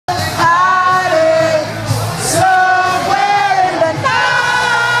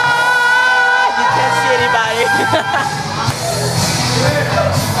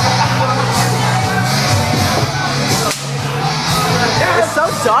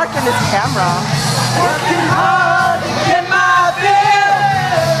dark in this camera. Working hard to get my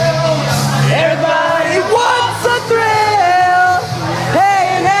bill. Everybody wants a thrill.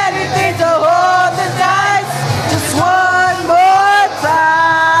 Paying anything to hold the dice. Just one more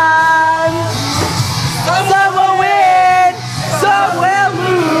time. Some will win, some will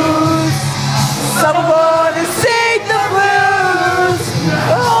lose. Some will want to sing the blues.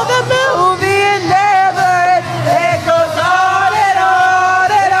 Oh, the movie and never it goes on and on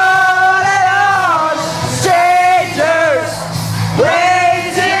and on and on. Strangers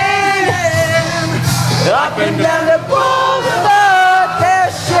waiting up and down the boulevard. Their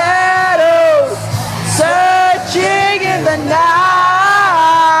shadows searching in the night.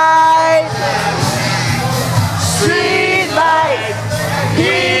 Street light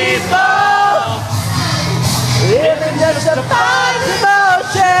people living just a fine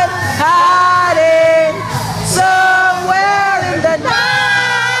emotion, hiding somewhere in the night.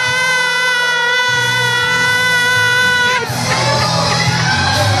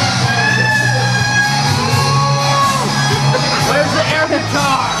 Where's the air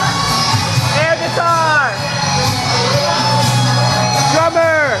guitar? Air guitar,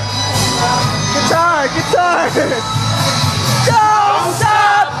 drummer, guitar. Don't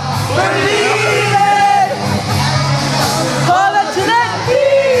stop believing. Hold on to that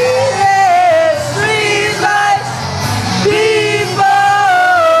feeling. Street lights, people.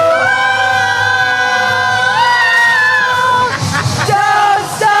 Don't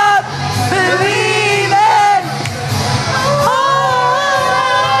stop believing.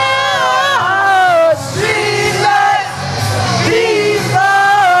 Oh, street lights, people.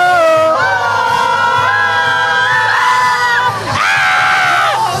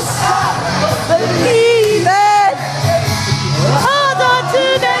 Believe it. Hold on to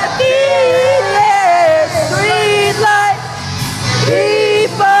that feeling. Street light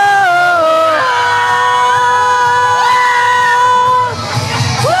people.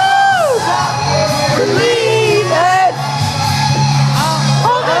 Woo! Believe it.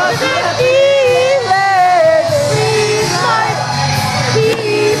 Hold on to that feeling. Street light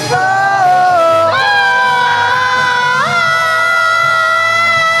people.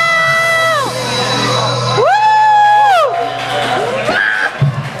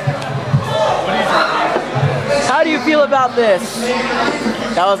 How do you feel about this?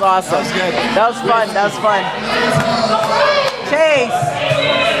 That was awesome. That was good. That was fun. That was fun. Chase,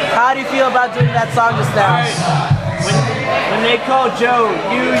 how do you feel about doing that song just now? When they call Joe,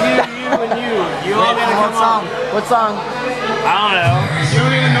 you, and you all gotta come on. What song? I don't know. You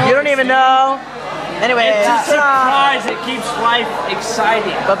don't even know. You don't even know. Anyway, It's a surprise. It keeps life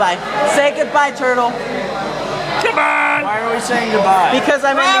exciting. bye-bye. Say goodbye, Turtle. Goodbye. Why are we saying goodbye? Because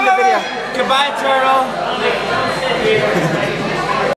I'm ending the video. Goodbye, Turtle.